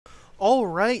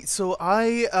Alright, so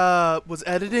I was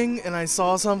editing and I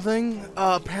saw something.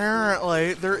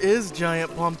 Apparently, there is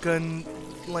giant pumpkin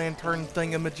lantern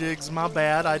thingamajigs. My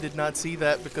bad, I did not see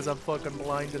that because I'm fucking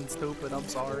blind and stupid. I'm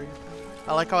sorry.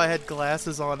 I like how I had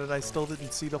glasses on and I still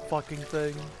didn't see the fucking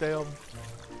thing. Damn.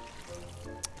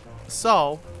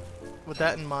 So, with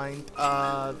that in mind,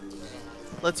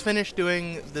 let's finish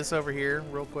doing this over here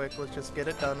real quick. Let's just get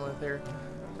it done with here.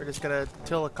 We're just gonna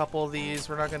till a couple of these.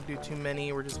 We're not gonna do too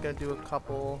many. We're just gonna do a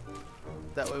couple.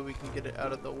 That way we can get it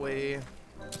out of the way.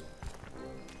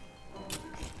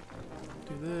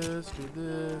 Do this, do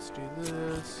this, do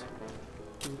this,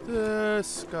 do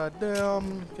this.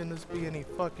 Goddamn, can this be any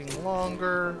fucking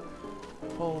longer?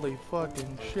 Holy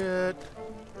fucking shit.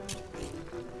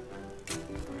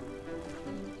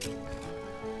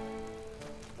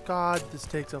 God, this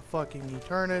takes a fucking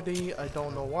eternity. I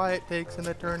don't know why it takes an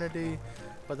eternity.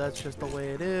 But that's just the way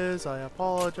it is. I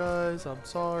apologize. I'm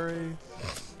sorry.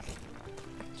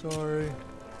 Sorry.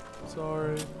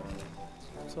 Sorry.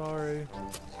 Sorry.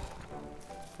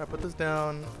 I put this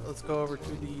down. Let's go over to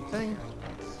the thing.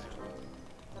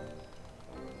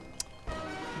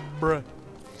 Bruh.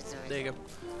 There you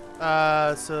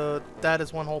go. So that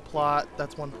is one whole plot.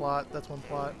 That's one plot. That's one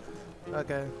plot.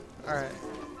 Okay. Alright.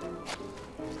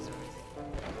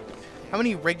 How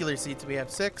many regular seeds do we have?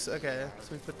 6? Okay. So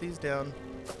we put these down.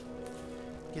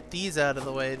 Get these out of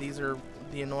the way. These are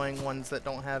the annoying ones that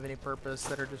don't have any purpose,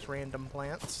 that are just random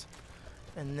plants.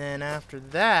 And then after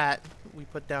that, we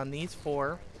put down these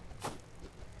 4.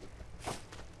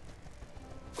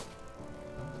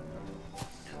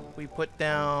 We put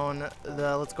down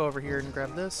the, let's go over here and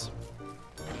grab this.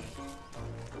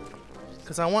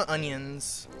 Because I want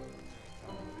onions.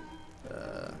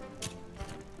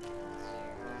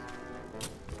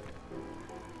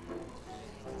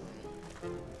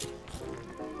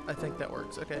 I think that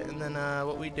works. Okay, and then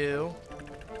what we do,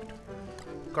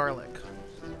 garlic.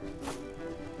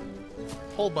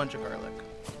 Whole bunch of garlic.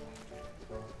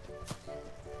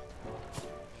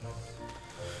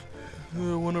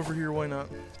 One over here, why not?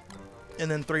 And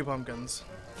then 3 pumpkins,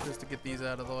 just to get these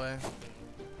out of the way.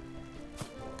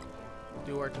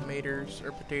 Do our tomatoes,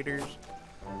 or potatoes.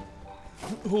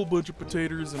 A whole bunch of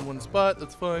potatoes in one spot,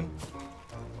 that's fine.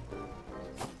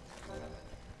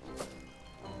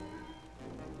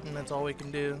 And that's all we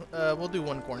can do. We'll do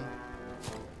 1 corn.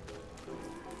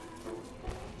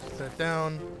 Put that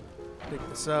down. Pick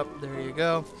this up. There you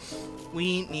go.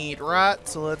 We need rot,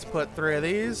 so let's put 3 of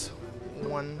these.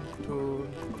 1, 2,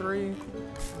 3.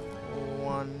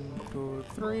 1, 2,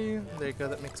 3. There you go.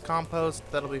 That makes compost.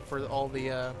 That'll be for all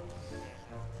the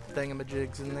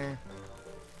thingamajigs in there.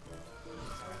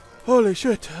 Holy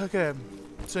shit. Okay.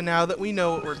 So now that we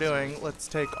know what we're doing, let's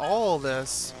take all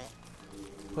this.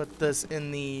 Put this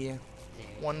in the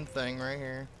one thing right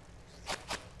here.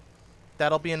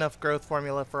 That'll be enough growth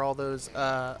formula for all those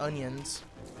onions.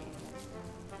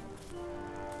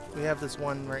 We have this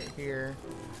one right here.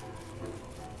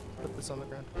 Put this on the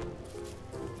ground.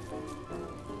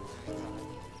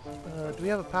 Do we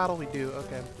have a paddle? We do.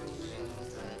 Okay.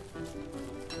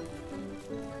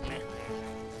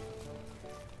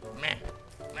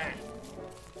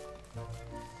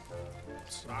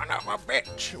 Son of a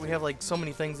bitch! We have like so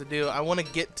many things to do. I want to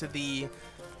get to the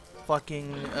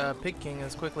fucking Pig King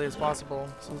as quickly as possible.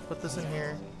 So let's put this in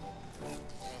here.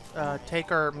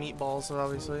 Take our meatballs,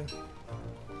 obviously.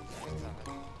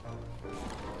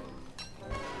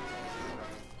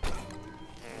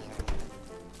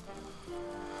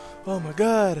 Oh my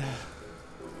god.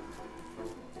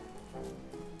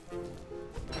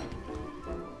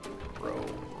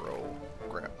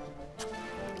 Crap.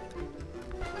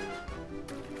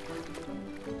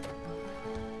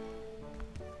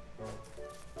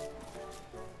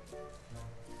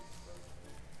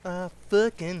 I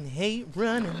fucking hate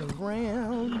running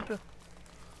around.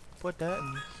 Put that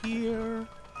in here.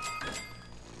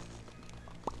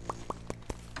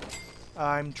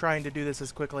 I'm trying to do this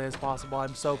as quickly as possible.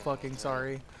 I'm so fucking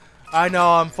sorry. I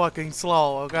know I'm fucking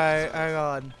slow, okay? Hang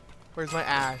on. Where's my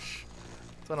ash?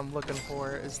 That's what I'm looking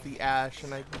for, is the ash,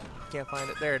 and I can't find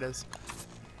it. There it is.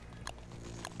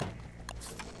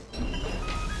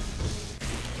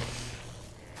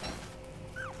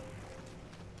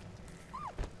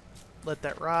 Let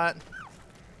that rot.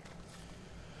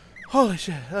 Holy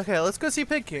shit. Okay, let's go see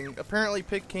Pig King. Apparently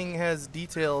Pig King has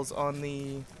details on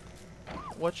the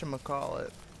whatchamacallit.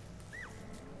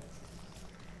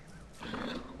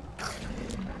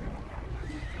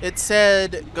 It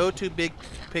said go to Pig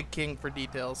King for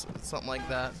details. Something like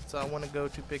that. So I want to go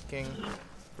to Pig King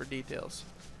for details.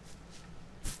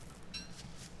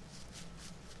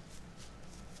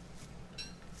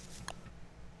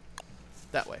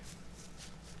 That way.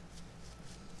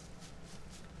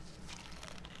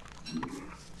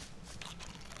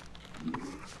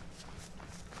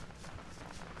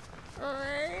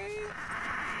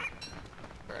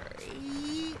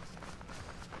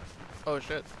 Oh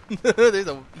shit. There's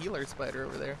a healer spider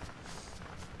over there.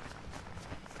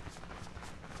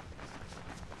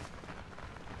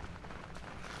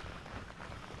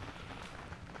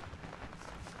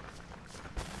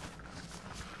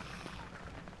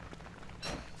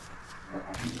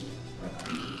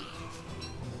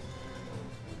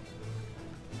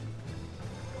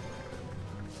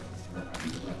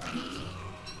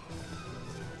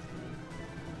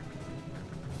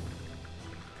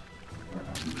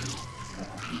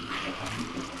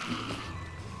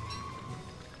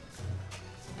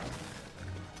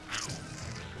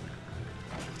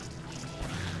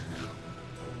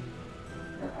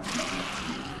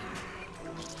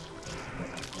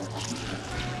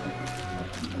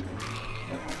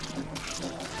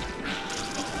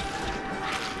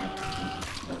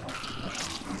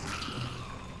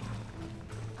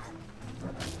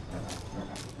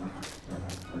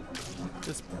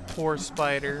 This poor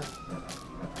spider.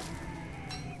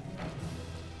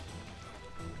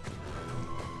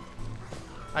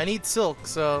 I need silk,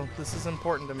 so this is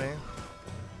important to me.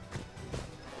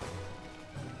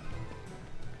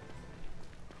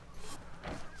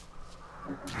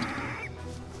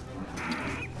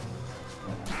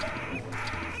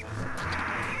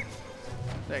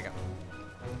 There you go.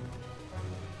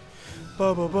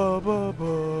 Ba ba ba ba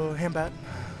ba. Handbat.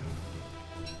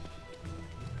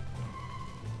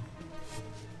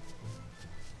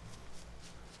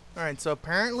 Alright, so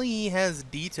apparently he has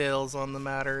details on the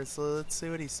matter, so let's see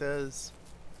what he says.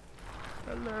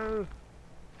 Hello.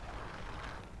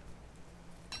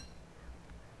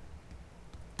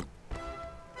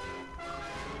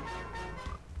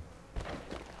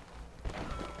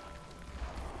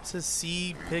 It says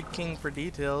see Pig King for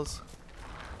details.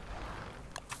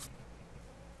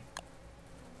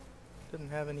 Didn't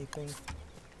have anything.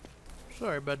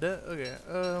 Sorry about that. Okay,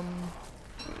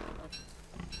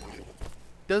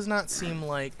 does not seem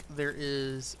like there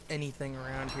is anything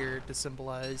around here to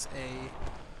symbolize a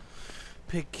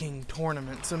Pig King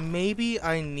tournament. So maybe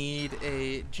I need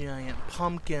a giant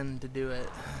pumpkin to do it.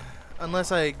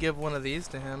 Unless I give one of these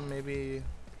to him, maybe...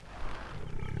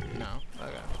 No.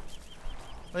 Okay.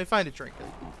 Let me find a trinket.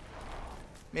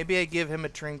 Maybe I give him a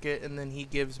trinket and then he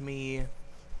gives me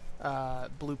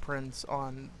blueprints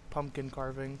on pumpkin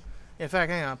carving. In fact,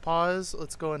 hang on. Pause.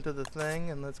 Let's go into the thing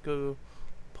and let's go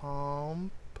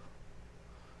pump.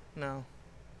 No.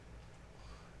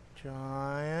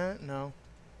 Giant. No.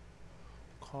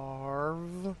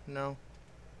 Carve. No.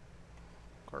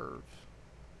 Curve.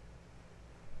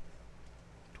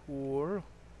 Tour.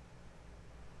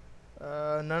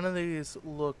 None of these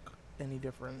look any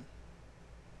different.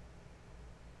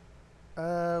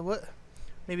 What?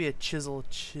 Maybe a chisel.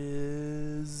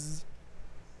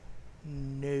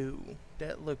 No.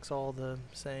 That looks all the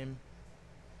same.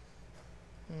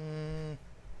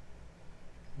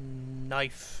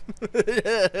 Knife.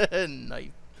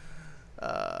 Knife.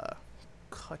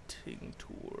 Cutting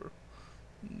tour.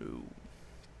 No.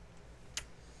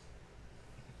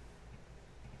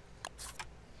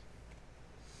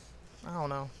 I don't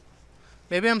know.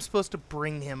 Maybe I'm supposed to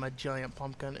bring him a giant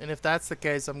pumpkin, and if that's the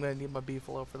case, I'm going to need my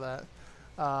beefalo for that.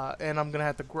 And I'm going to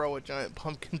have to grow a giant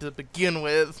pumpkin to begin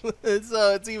with,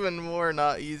 so it's even more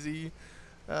not easy.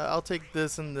 I'll take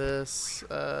this and this,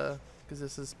 because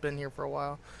this has been here for a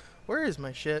while. Where is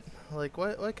my shit? Like,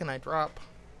 what can I drop?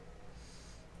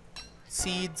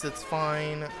 Seeds, that's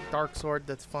fine. Dark sword,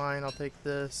 that's fine. I'll take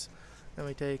this. Then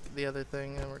we take the other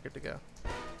thing, and we're good to go.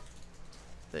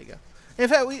 There you go. In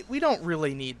fact, we don't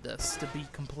really need this, to be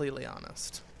completely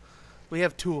honest. We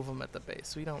have 2 of them at the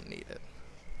base. We don't need it.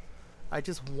 I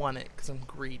just want it because I'm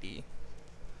greedy.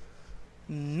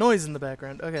 Noise in the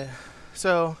background. Okay,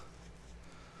 so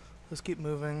let's keep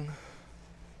moving.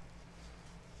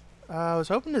 I was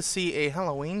hoping to see a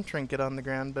Halloween trinket on the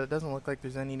ground, but it doesn't look like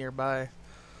there's any nearby.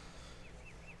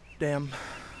 Damn.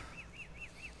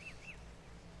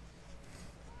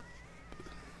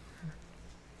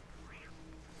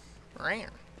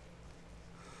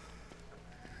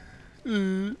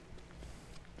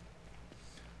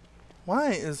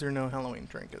 Why is there no Halloween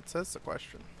trinkets? That's the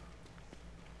question.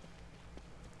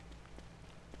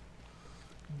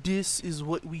 This is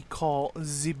what we call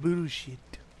the bullshit.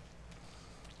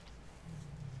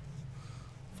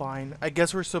 Fine. I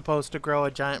guess we're supposed to grow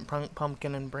a giant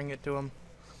pumpkin and bring it to him.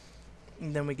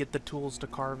 And then we get the tools to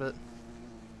carve it.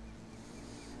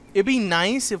 It'd be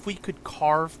nice if we could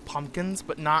carve pumpkins,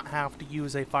 but not have to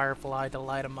use a firefly to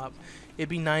light them up. It'd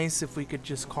be nice if we could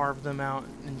just carve them out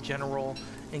in general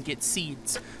and get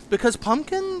seeds. Because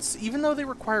pumpkins, even though they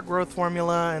require growth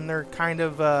formula and they're kind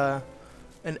of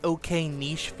an okay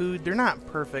niche food, they're not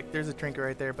perfect. There's a trinket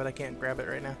right there, but I can't grab it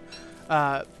right now.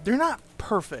 They're not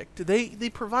perfect. They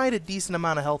provide a decent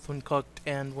amount of health when cooked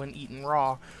and when eaten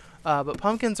raw. But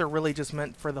pumpkins are really just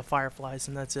meant for the fireflies,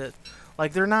 and that's it.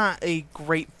 Like, they're not a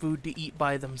great food to eat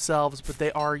by themselves, but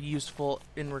they are useful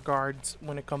in regards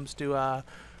when it comes to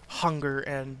hunger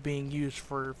and being used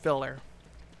for filler.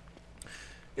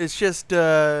 It's just,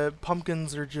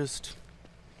 pumpkins are just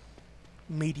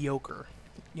mediocre.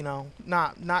 You know,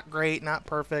 not great, not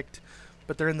perfect,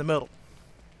 but they're in the middle.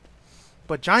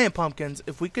 But giant pumpkins,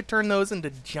 if we could turn those into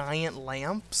giant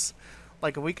lamps,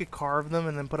 like if we could carve them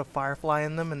and then put a firefly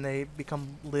in them and they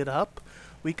become lit up,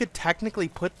 we could technically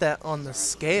put that on the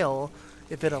scale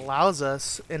if it allows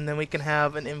us, and then we can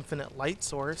have an infinite light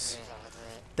source.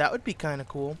 That would be kind of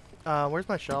cool. Where's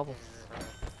my shovel?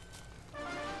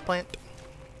 Plant.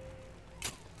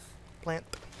 Plant.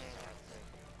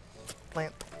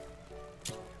 Plant.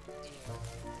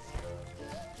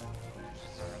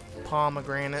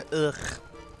 Pomegranate. Ugh.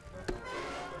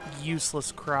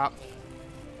 Useless crop.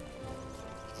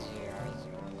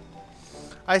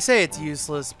 I say it's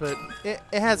useless, but it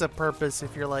has a purpose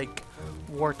if you're like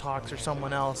Wartox or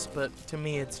someone else, but to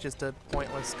me it's just a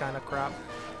pointless kind of crop.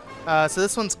 So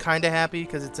this one's kind of happy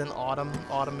because it's in autumn.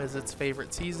 Autumn is its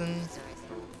favorite season.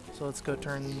 So let's go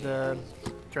turn the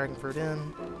dragon fruit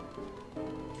in.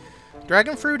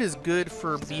 Dragon fruit is good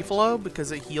for beefalo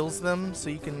because it heals them, so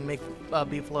you can make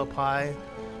beefalo pie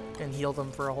and heal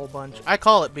them for a whole bunch. I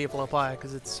call it beefalo pie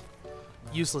because it's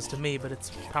useless to me, but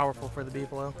it's powerful for the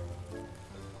beefalo.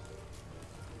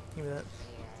 Give me that.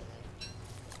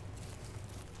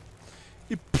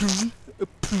 There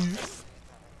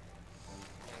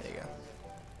you go.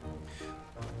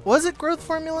 Was it growth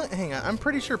formula? Hang on, I'm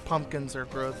pretty sure pumpkins are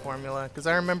growth formula, because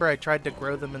I remember I tried to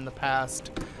grow them in the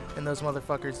past, and those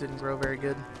motherfuckers didn't grow very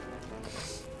good.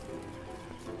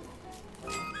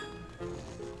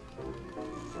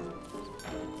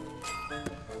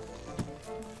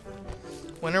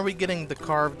 When are we getting the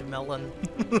carved melon?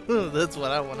 That's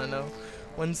what I want to know.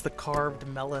 When's the carved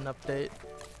melon update?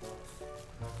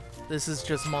 This is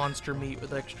just monster meat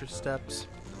with extra steps.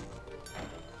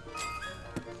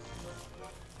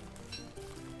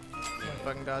 Oh my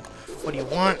fucking god. What do you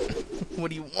want? What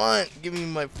do you want? Give me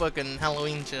my fucking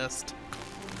Halloween chest.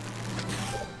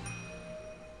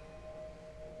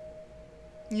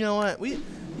 You know what?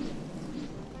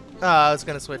 I was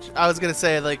gonna switch. I was gonna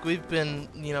say, like, we've been,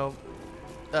 you know,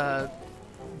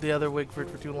 the other Wigford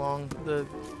for too long. The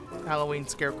Halloween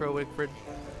Scarecrow Wigford.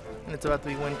 And it's about to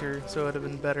be winter, so it would have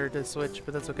been better to switch,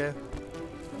 but that's okay.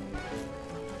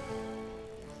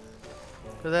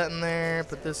 Put that in there,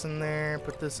 put this in there,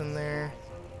 put this in there.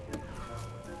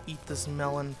 Eat this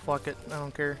melon, fuck it, I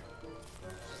don't care.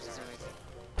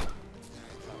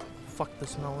 Fuck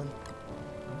this melon.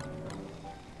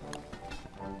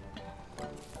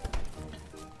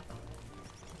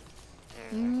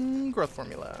 Growth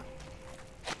formula.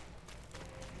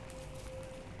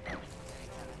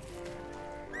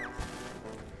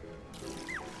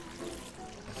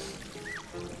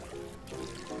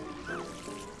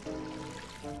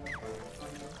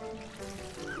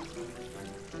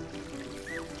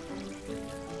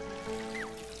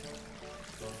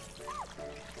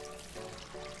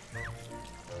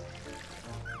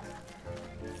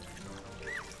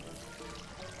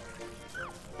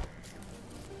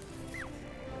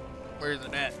 Where's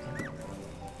it at?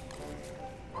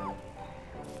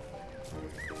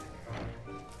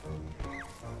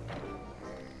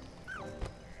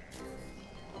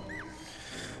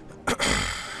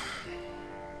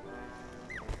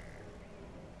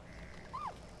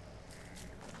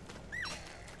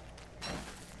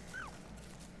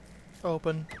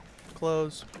 Open,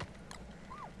 close,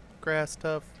 grass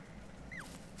tough.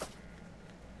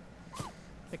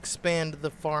 Expand the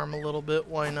farm a little bit,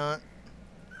 why not?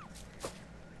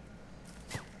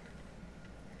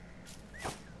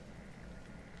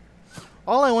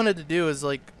 All I wanted to do is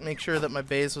like make sure that my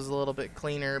base was a little bit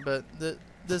cleaner, but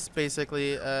this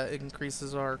basically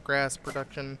increases our grass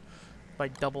production by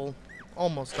double,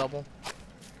 almost double.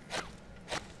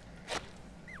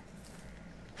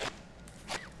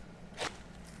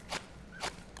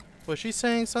 Was she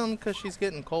saying something because she's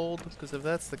getting cold? Because if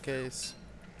that's the case,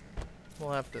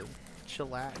 we'll have to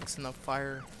chillax in the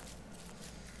fire.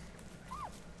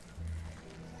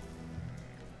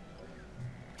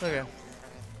 Okay.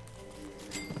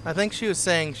 I think she was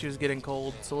saying she was getting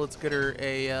cold, so let's get her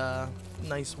a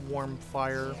nice warm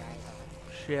fire,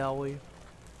 shall we?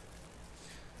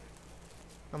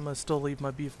 I'm gonna still leave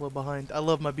my beefalo behind. I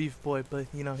love my beef boy, but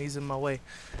you know, he's in my way.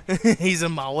 He's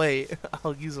in my way.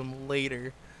 I'll use him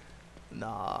later.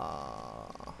 Nah.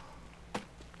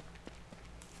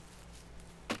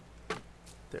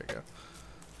 There we go.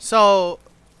 So,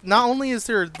 not only is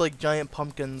there like giant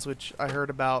pumpkins, which I heard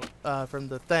about from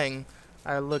the thing,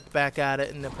 I looked back at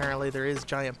it and apparently there is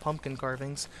giant pumpkin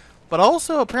carvings, but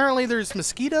also apparently there's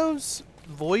mosquitoes,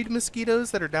 void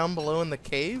mosquitoes that are down below in the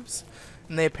caves,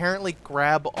 and they apparently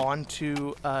grab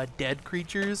onto dead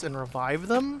creatures and revive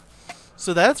them.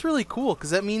 So that's really cool,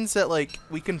 because that means that like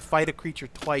we can fight a creature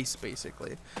twice,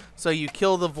 basically. So you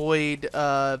kill the void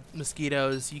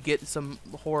mosquitoes, you get some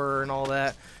horror and all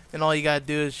that, and all you gotta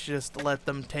do is just let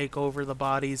them take over the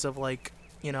bodies of like,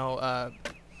 you know,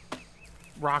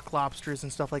 rock lobsters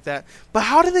and stuff like that. But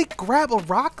how do they grab a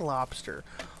rock lobster?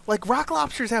 Like, rock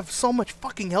lobsters have so much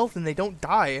fucking health and they don't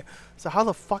die. So how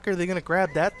the fuck are they gonna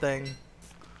grab that thing?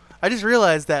 I just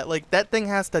realized that, like, that thing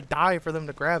has to die for them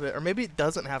to grab it. Or maybe it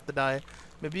doesn't have to die.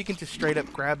 Maybe you can just straight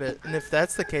up grab it. And if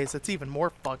that's the case, it's even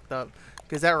more fucked up.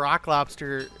 Because that rock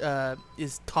lobster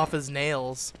is tough as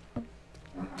nails.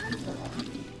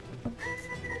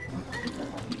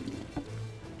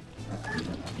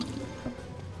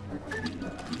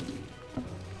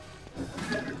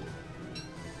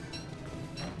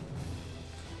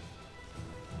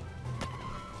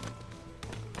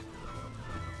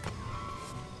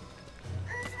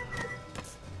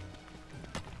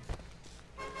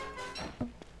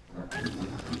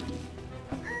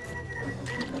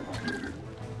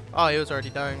 Oh, he was already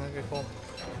dying. Okay, cool.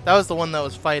 That was the one that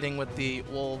was fighting with the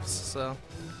wolves, so.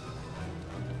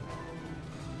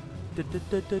 Give me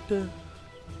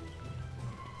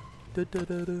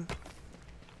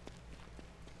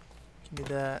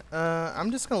that. I'm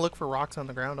just gonna look for rocks on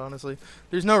the ground, honestly.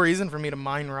 There's no reason for me to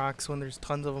mine rocks when there's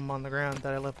tons of them on the ground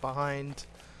that I left behind.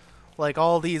 Like,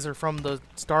 all these are from the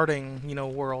starting, you know,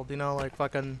 world, you know, like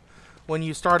fucking when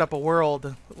you start up a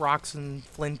world, rocks and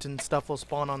flint and stuff will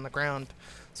spawn on the ground.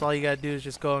 So all you gotta do is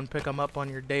just go and pick them up on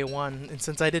your day one. And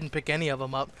since I didn't pick any of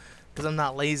them up, because I'm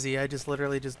not lazy, I just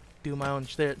literally just do my own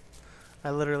shit.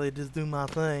 I literally just do my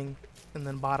thing, and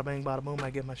then bada bing, bada boom, I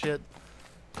get my shit.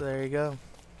 So there you go.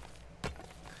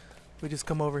 We just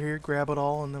come over here, grab it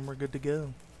all, and then we're good to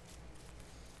go.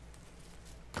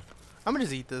 I'm gonna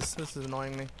just eat this. This is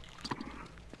annoying me.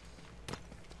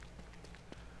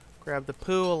 Grab the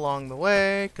poo along the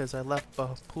way, because I left the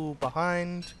poo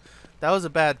behind. That was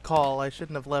a bad call. I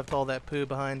shouldn't have left all that poo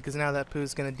behind, because now that poo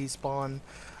is going to despawn.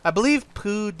 I believe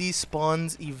poo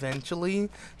despawns eventually,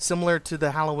 similar to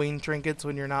the Halloween trinkets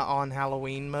when you're not on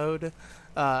Halloween mode.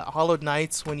 Hollowed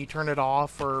Nights, when you turn it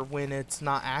off or when it's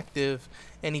not active,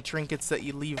 any trinkets that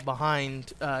you leave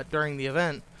behind during the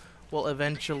event will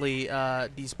eventually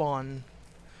despawn.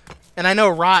 And I know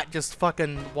rot just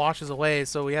fucking washes away,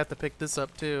 so we have to pick this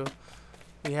up too.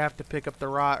 We have to pick up the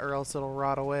rot or else it'll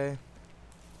rot away.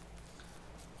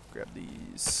 Grab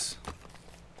these.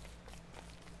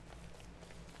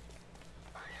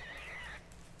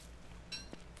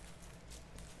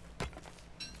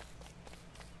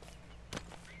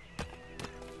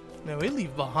 Man, we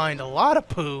leave behind a lot of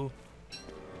poo.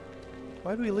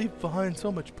 Why do we leave behind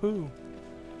so much poo?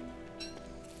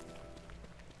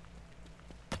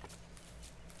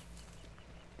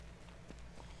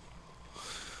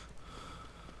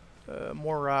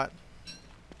 More rot.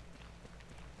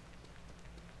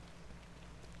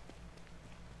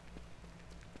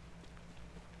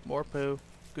 More poo.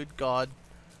 Good God.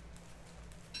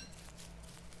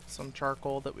 Some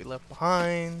charcoal that we left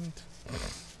behind.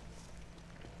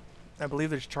 I believe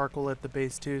there's charcoal at the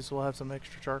base too, so we'll have some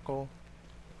extra charcoal.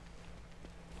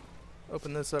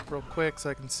 Open this up real quick so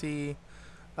I can see.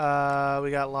 We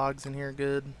got logs in here,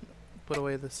 good. Put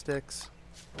away the sticks.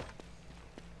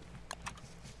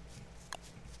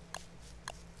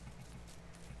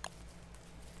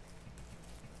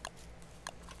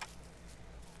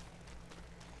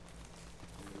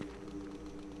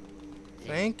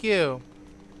 Thank you.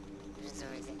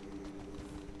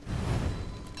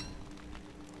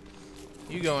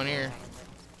 You go in here.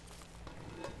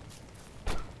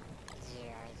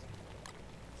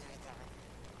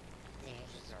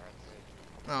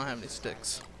 I don't have any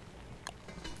sticks.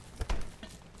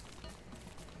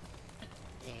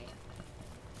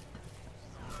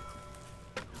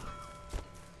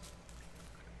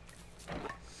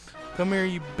 Come here,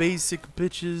 you basic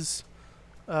bitches.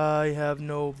 I have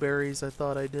no berries. I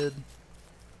thought I did.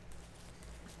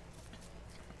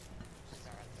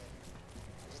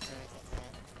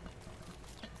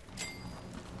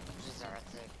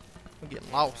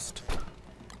 getting lost.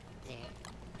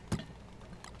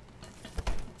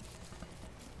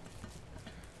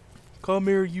 Come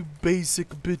here, you basic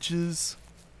bitches.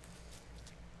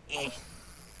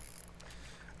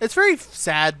 It's very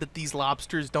sad that these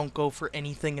lobsters don't go for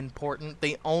anything important.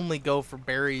 They only go for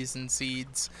berries and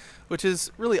seeds, which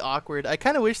is really awkward. I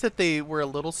kind of wish that they were a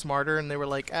little smarter and they were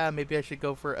like, maybe I should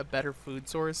go for a better food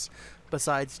source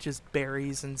besides just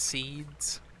berries and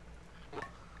seeds.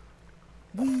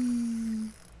 Whee!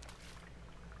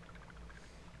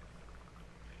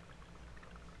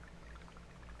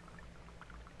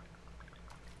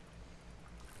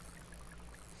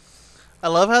 I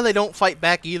love how they don't fight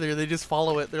back either. They just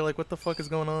follow it. They're like, what the fuck is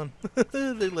going on?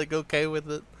 They're like okay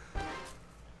with it.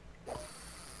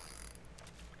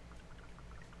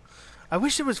 I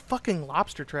wish it was fucking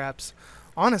lobster traps.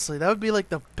 Honestly, that would be like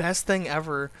the best thing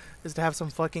ever, is to have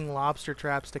some fucking lobster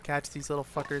traps to catch these little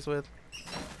fuckers with.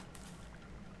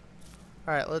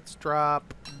 Alright, let's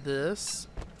drop this.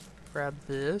 Grab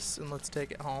this, and let's take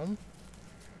it home.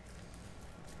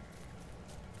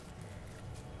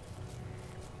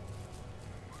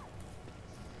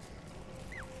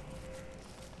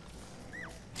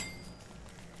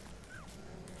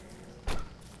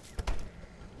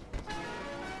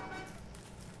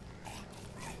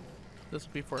 This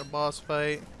will be for a boss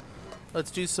fight.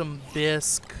 Let's do some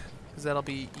bisque, because that'll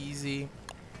be easy.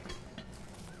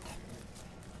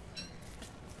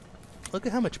 Look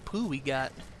at how much poo we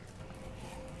got.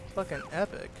 Fucking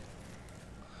epic.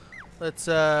 Let's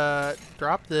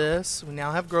drop this. We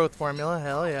now have growth formula.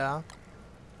 Hell yeah.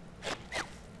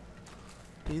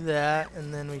 Do that,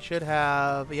 and then we should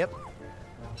have, yep,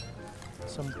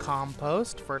 some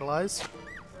compost, fertilize.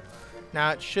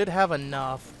 Now it should have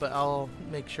enough, but I'll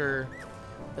make sure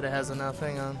that it has enough.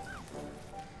 Hang on.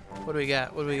 What do we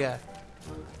got? What do we got?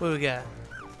 What do we got?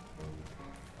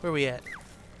 Where are we at?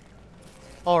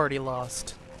 Already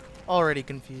lost. Already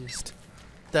confused.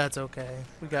 That's okay.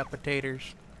 We got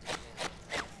potatoes.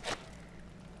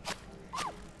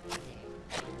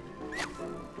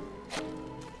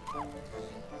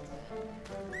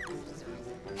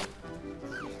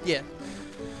 Yeah.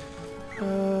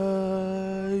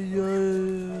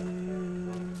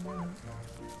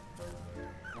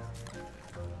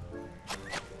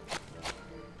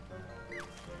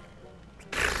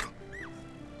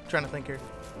 Trying to think here.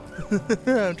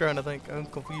 I'm trying to think. I'm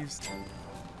confused.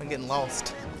 I'm getting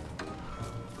lost.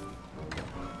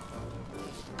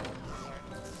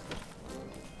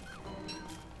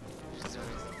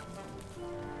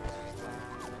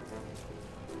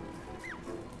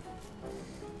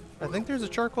 I think there's a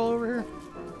charcoal over here.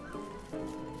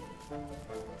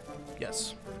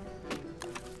 Yes.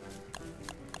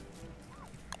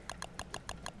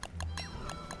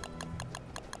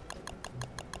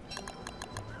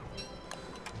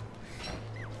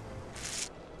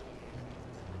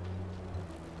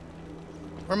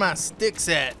 Where my sticks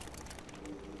at?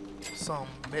 Some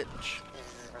bitch.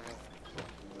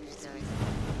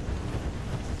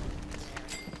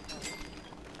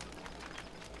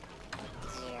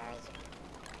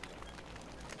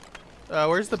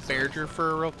 Where's the bear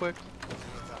fur real quick?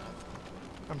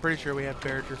 I'm pretty sure we have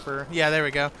bear fur. Yeah, there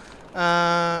we go.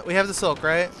 We have the silk,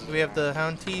 right? We have the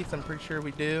hound teeth. I'm pretty sure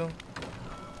we do.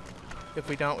 If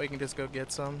we don't, we can just go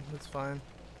get some. That's fine.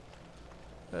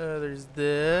 There's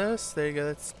this. There you go.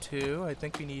 That's 2. I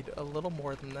think we need a little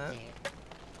more than that.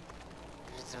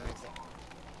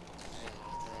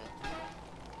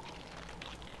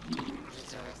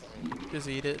 Just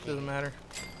eat it. Doesn't matter.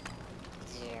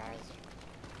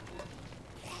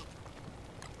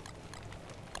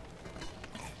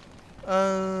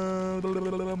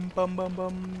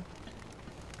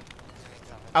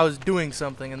 I was doing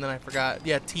something and then I forgot.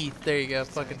 Yeah, teeth. There you go.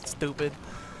 Fucking stupid.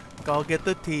 Go get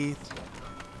the teeth.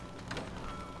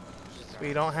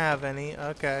 We don't have any.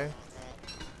 Okay.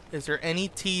 Is there any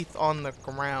teeth on the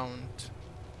ground?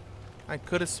 I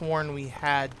could have sworn we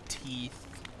had teeth.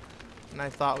 And I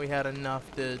thought we had enough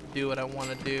to do what I want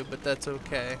to do, but that's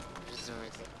okay.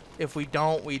 If we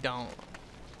don't, we don't.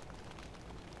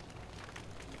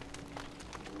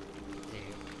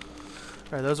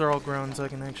 Alright, those are all grown, so I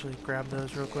can actually grab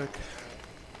those real quick.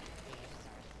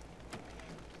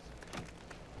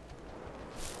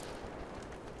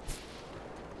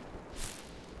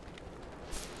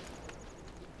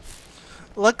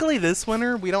 Luckily this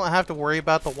winter, we don't have to worry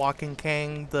about the walking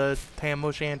kang, the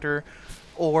tam-o'-shanter,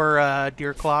 or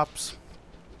deer clops.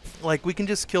 Like, we can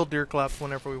just kill deer clops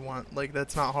whenever we want. Like,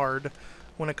 that's not hard.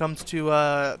 When it comes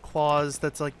to claws,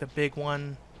 that's like the big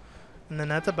one. And then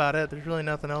that's about it. There's really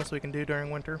nothing else we can do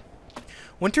during winter.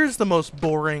 Winter's the most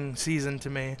boring season to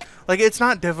me. Like, it's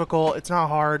not difficult, it's not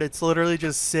hard, it's literally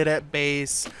just sit at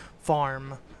base,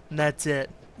 farm, and that's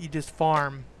it. You just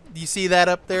farm. You see that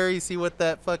up there? You see what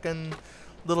that fucking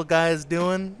little guy is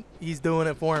doing? He's doing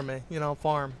it for me. You know,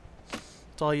 farm.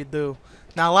 That's all you do.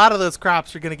 Now, a lot of those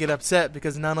crops are going to get upset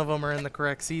because none of them are in the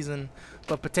correct season.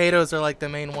 But potatoes are like the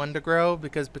main one to grow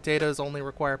because potatoes only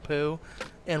require poo.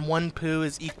 And 1 poo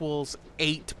equals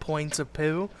 8 points of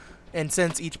poo. And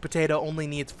since each potato only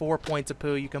needs 4 points of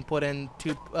poo, you can put in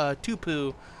 2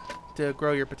 poo to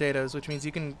grow your potatoes, which means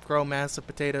you can grow massive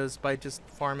potatoes by just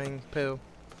farming poo.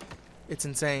 It's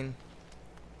insane.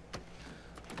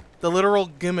 The literal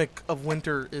gimmick of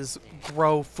winter is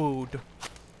grow food.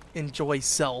 Enjoy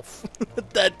self.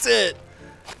 That's it.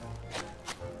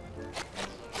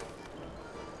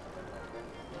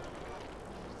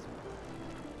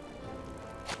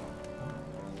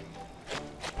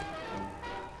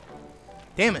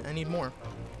 Damn it, I need more.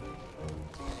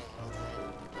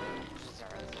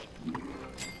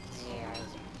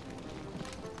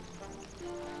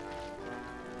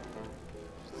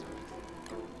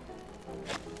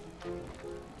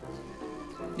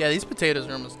 Yeah, these potatoes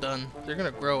are almost done. They're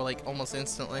gonna grow like almost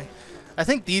instantly. I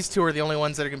think these two are the only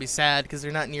ones that are gonna be sad because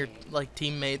they're not near like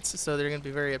teammates, so they're gonna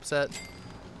be very upset.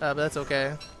 But that's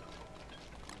okay.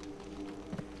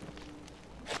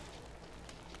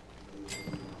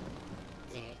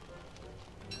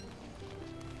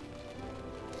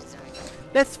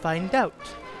 Let's find out.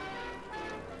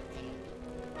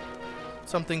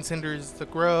 Something hinders the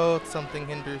growth, something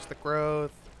hinders the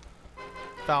growth.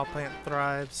 Foul plant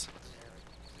thrives.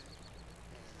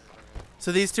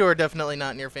 So these two are definitely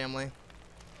not near family.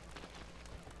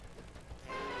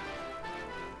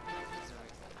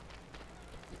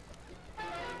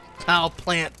 Foul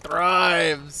plant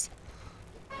thrives.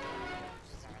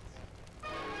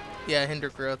 Yeah, hinder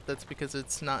growth. That's because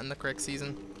it's not in the correct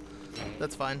season.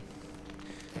 That's fine.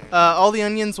 All the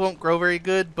onions won't grow very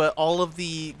good, but all of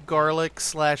the garlic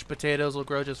 / potatoes will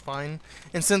grow just fine.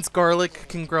 And since garlic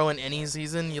can grow in any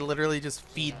season, you literally just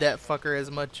feed that fucker as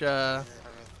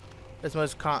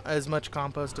much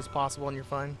compost as possible, and you're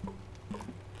fine.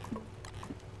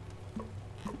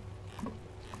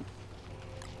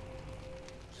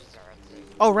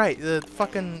 Oh right, the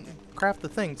fucking craft the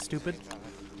thing, stupid.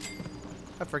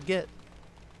 I forget.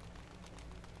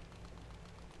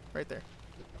 Right there.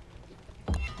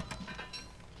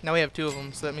 Now we have 2 of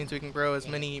them, so that means we can grow as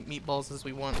many meatballs as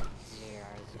we want.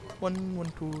 1,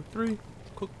 1, 2, 3,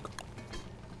 cook.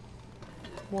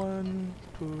 1,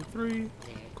 2, 3,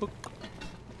 cook.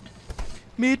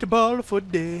 Meatball for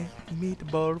day,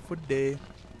 meatball for day.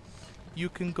 You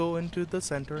can go into the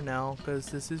center now, because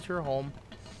this is your home.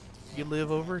 You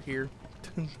live over here.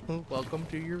 Welcome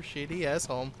to your shitty ass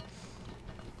home.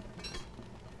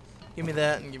 Give me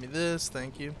that and give me this,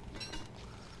 thank you.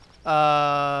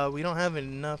 We don't have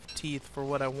enough teeth for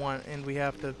what I want, and we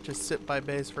have to just sit by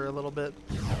base for a little bit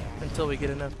until we get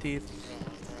enough teeth.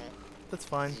 That's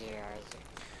fine.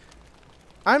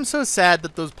 I'm so sad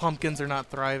that those pumpkins are not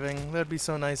thriving. That'd be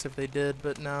so nice if they did,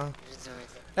 but no.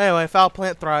 Anyway, foul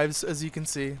plant thrives, as you can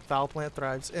see. Foul plant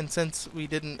thrives. And since we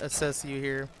didn't assess you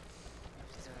here,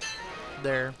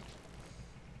 there.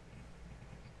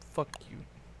 Fuck you.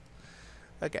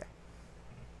 Okay.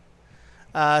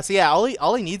 So yeah,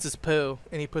 all he needs is poo,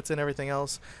 and he puts in everything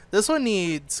else. This one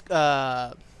needs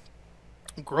growth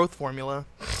formula.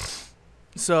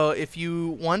 So if you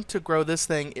want to grow this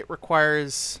thing, it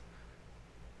requires...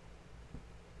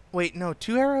 Wait, no,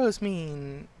 2 arrows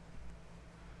mean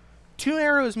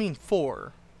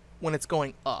 4 when it's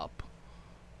going up,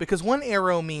 because 1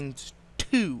 arrow means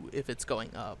 2 if it's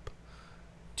going up.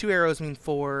 2 arrows mean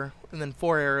 4, and then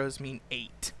 4 arrows mean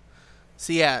 8.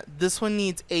 So yeah, this one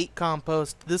needs 8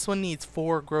 compost, this one needs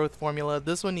 4 growth formula,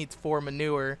 this one needs 4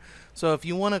 manure. So if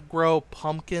you want to grow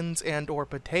pumpkins and or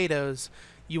potatoes,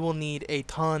 you will need a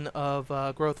ton of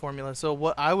growth formula. So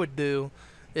what I would do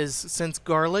is, since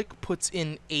garlic puts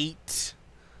in 8,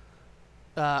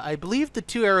 I believe the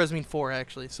 2 arrows mean 4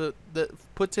 actually, so that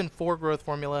puts in 4 growth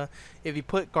formula. If you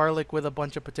put garlic with a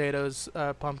bunch of potatoes,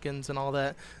 pumpkins and all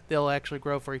that, they'll actually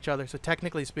grow for each other. So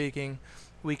technically speaking,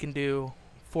 we can do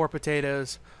 4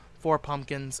 potatoes, 4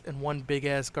 pumpkins, and 1 big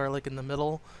ass garlic in the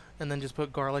middle, and then just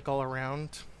put garlic all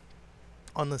around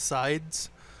on the sides,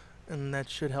 and that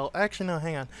should help. Actually, no,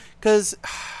 hang on, because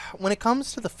when it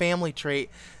comes to the family trait,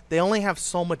 they only have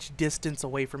so much distance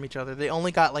away from each other. They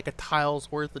only got like a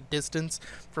tile's worth of distance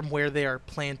from where they are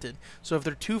planted. So if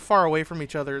they're too far away from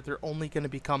each other, they're only going to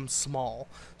become small.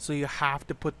 So you have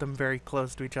to put them very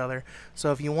close to each other.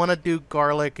 So if you want to do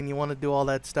garlic and you want to do all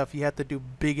that stuff, you have to do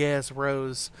big ass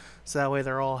rows, so that way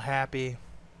they're all happy.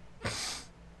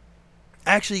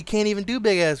 Actually, you can't even do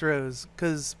big ass rows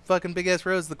because fucking big ass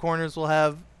rows, the corners will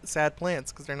have sad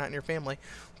plants because they're not in your family.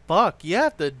 Fuck, you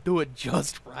have to do it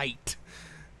just right,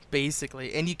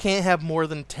 basically. And you can't have more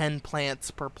than 10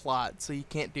 plants per plot, so you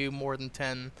can't do more than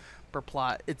 10 per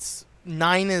plot. It's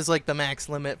 9 is like the max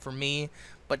limit for me,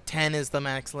 but 10 is the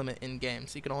max limit in game,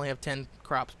 so you can only have 10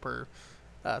 crops per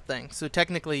thing. So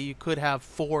technically, you could have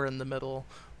 4 in the middle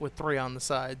with 3 on the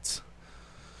sides.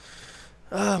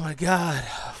 Oh my god.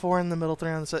 4 in the middle,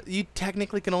 3 on the side. You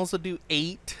technically can also do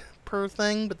 8 per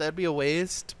thing, but that'd be a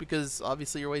waste because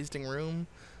obviously you're wasting room.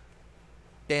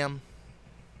 Damn.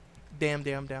 Damn.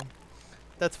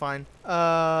 That's fine.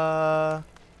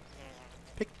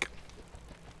 Pick.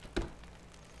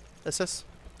 Assess.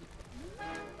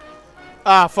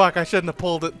 Ah, fuck. I shouldn't have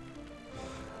pulled it.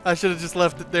 I should have just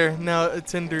left it there. Now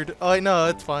it's hindered. Oh, no,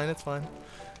 it's fine. It's fine.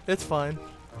 It's fine.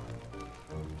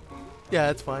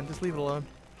 Yeah, it's fine. Just leave it alone.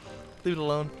 Leave it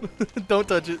alone. Don't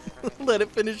touch it. Let it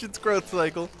finish its growth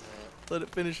cycle. Let it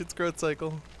finish its growth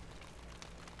cycle.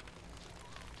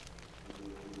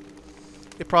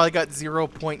 It probably got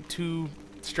 0.2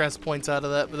 stress points out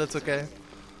of that, but that's okay.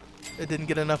 It didn't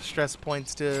get enough stress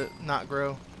points to not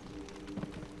grow.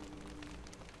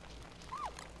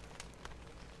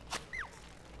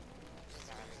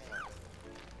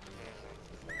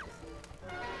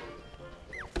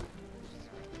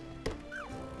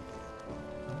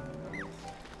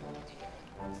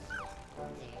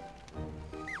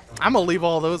 I'm gonna leave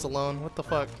all those alone. What the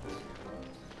fuck?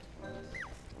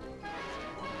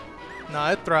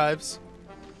 Nah, it thrives.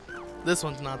 This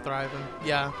one's not thriving.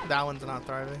 Yeah, that one's not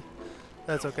thriving.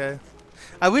 That's okay.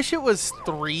 I wish it was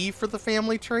 3 for the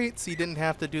family trait, so you didn't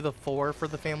have to do the 4 for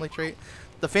the family trait.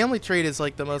 The family trait is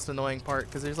like the most annoying part,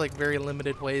 because there's like very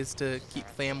limited ways to keep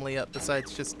family up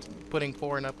besides just putting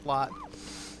 4 in a plot.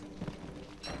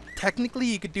 Technically,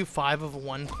 you could do 5 of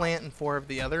one plant and 4 of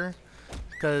the other,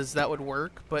 because that would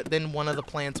work, but then one of the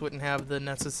plants wouldn't have the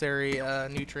necessary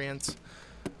nutrients.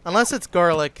 Unless it's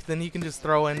garlic, then you can just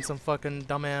throw in some fucking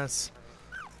dumbass,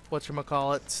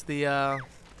 whatchamacallits,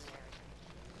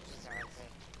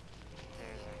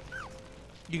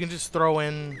 you can just throw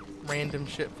in random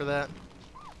shit for that.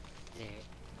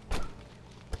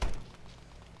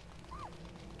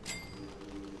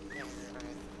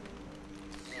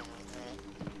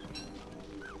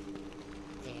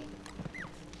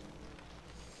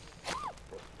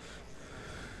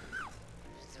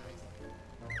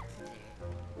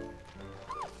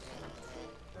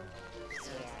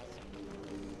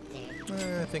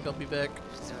 I think I'll be back.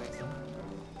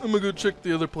 I'm gonna go check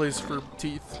the other place for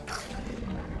teeth.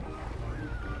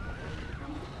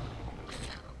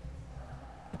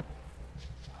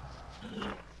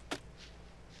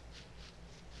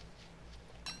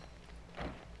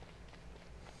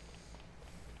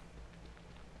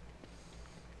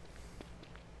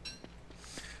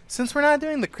 Since we're not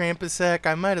doing the Krampus sack,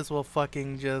 I might as well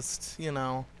fucking just, you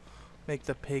know, make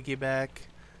the piggyback.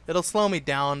 It'll slow me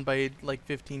down by like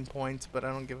 15 points, but I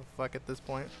don't give a fuck at this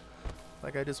point.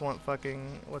 Like, I just want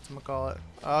fucking, whatchamacallit.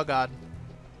 Oh god.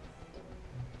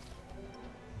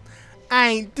 I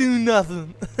ain't do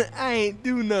nothing. I ain't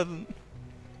do nothing.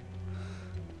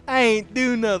 I ain't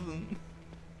do nothing.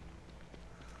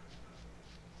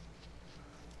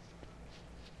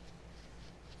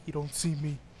 You don't see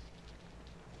me.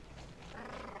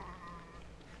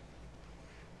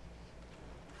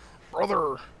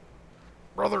 Brother.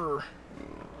 Brother.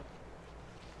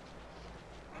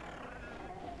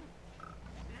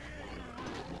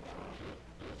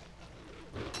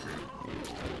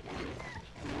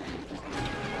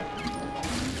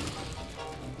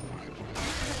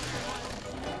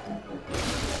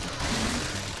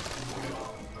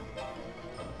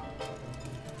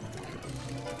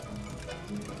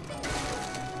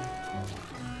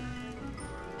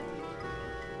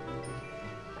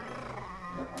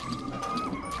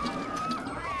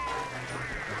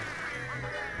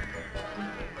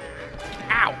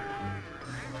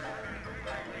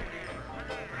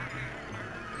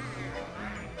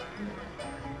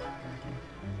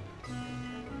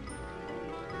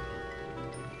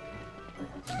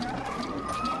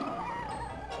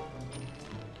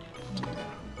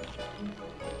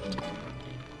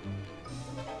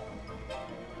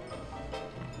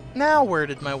 Now where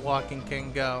did my walking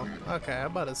king go? Okay, I'm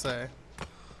about to say.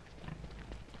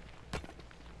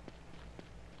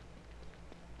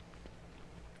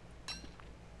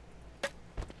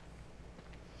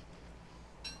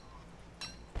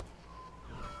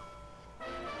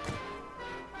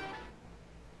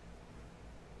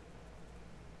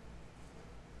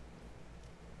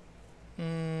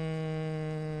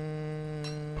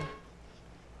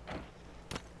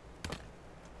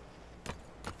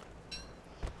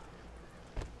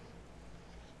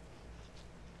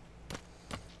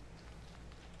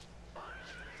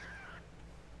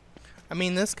 I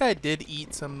mean, this guy did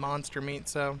eat some monster meat,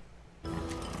 so...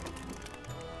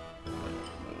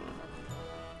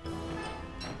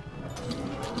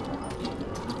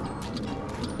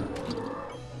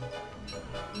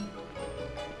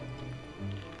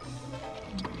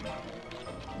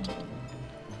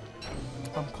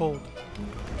 I'm cold.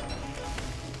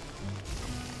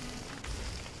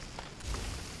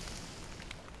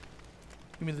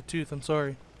 Give me the tooth, I'm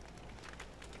sorry.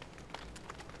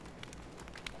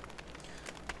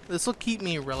 This will keep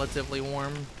me relatively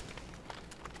warm.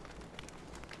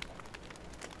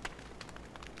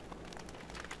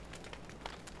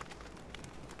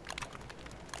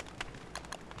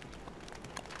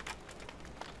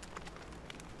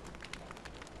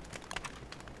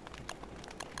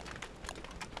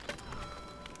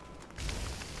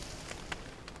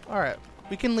 Alright,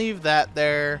 we can leave that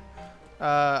there.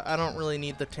 I don't really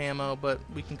need the Tamo, but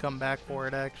we can come back for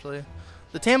it, actually.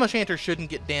 The Tam O'Shanter shouldn't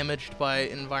get damaged by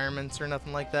environments or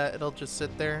nothing like that. It'll just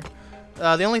sit there.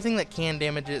 The only thing that can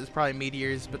damage it is probably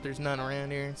meteors, but there's none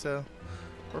around here, so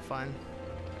we're fine.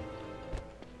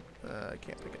 I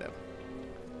can't pick it up.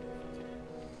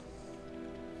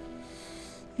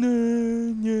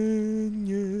 Dink.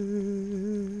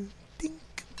 Ding.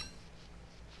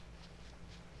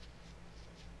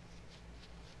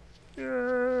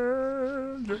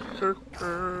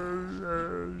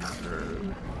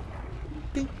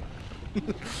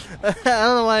 I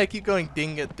don't know why I keep going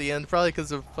ding at the end. Probably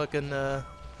because of fucking,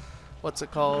 what's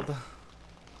it called?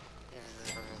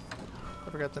 I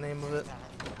forgot the name of it.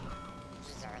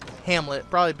 Hamlet.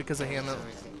 Probably because of Hamlet.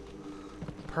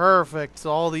 Perfect.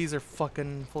 So all these are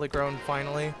fucking fully grown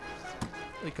finally.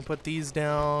 We can put these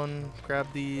down. Grab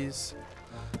these.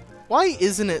 Why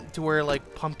isn't it to where,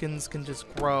 like, pumpkins can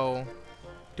just grow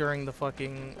during the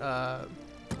fucking,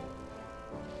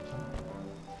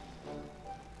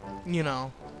 you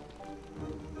know,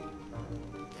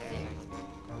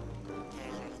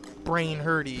 brain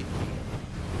hurty.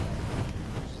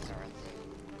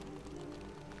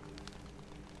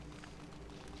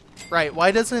 Right,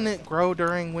 why doesn't it grow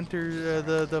during winter,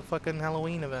 the fucking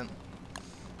Halloween event?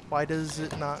 Why does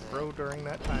it not grow during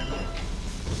that time?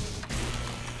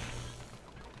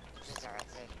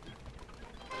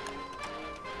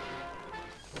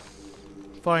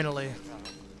 Finally.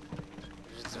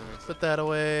 Put that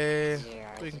away.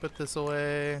 We can put this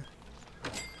away.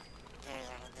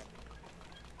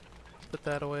 Put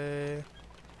that away.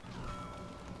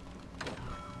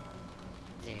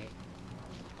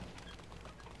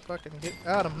 Fucking get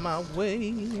out of my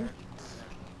way.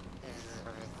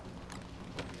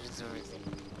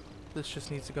 This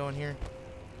just needs to go in here.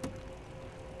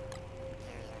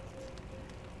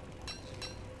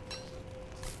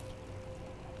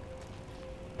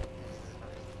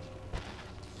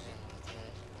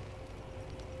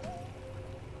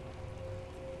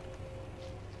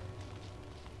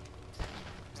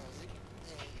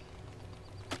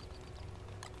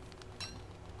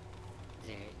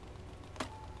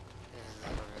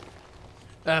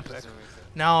 Epic.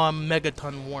 Now I'm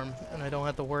megaton warm, and I don't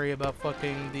have to worry about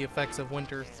fucking the effects of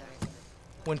winter.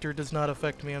 Winter does not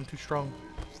affect me, I'm too strong.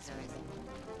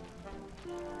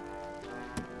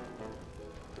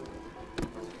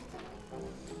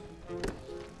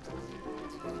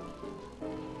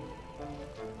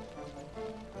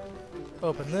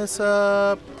 Open this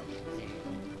up.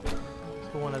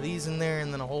 Put one of these in there,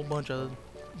 and then a whole bunch of,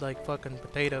 like, fucking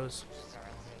potatoes.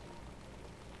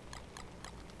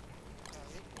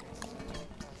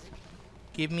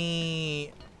 Give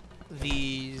me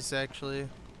these, actually.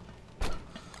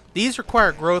 These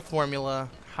require growth formula.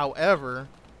 However,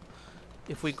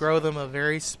 if we grow them a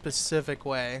very specific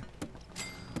way,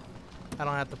 I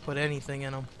don't have to put anything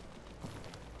in them.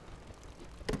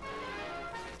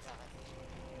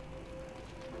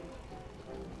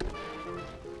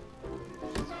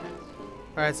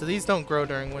 Alright, so these don't grow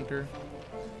during winter.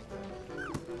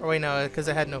 Or wait, no, because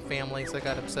I had no family, so I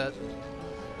got upset.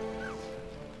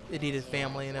 It needed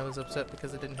family, and I was upset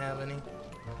because it didn't have any.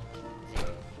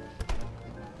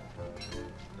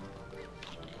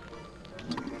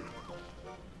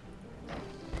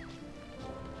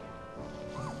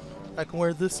 I can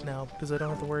wear this now because I don't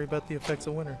have to worry about the effects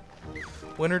of winter.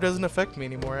 Winter doesn't affect me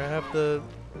anymore. I have the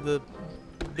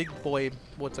big boy,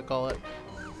 what's it call it?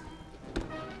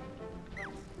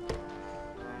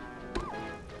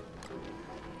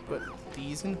 Put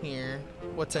these in here.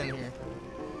 What's in here?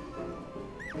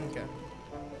 Okay.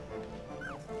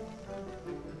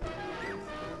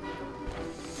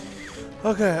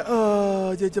 Okay,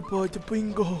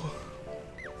 bingo.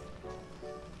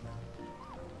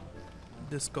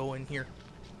 This go in here.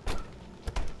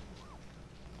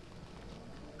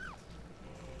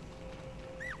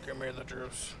 Give me the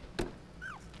juice.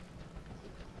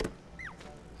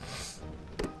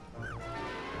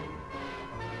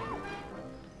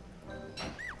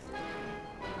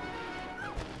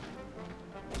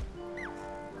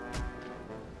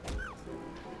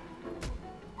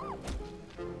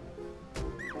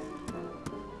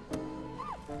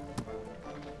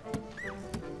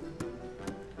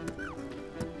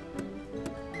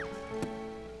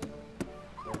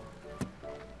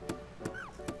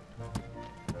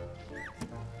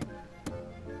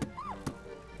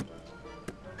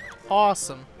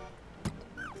 Awesome.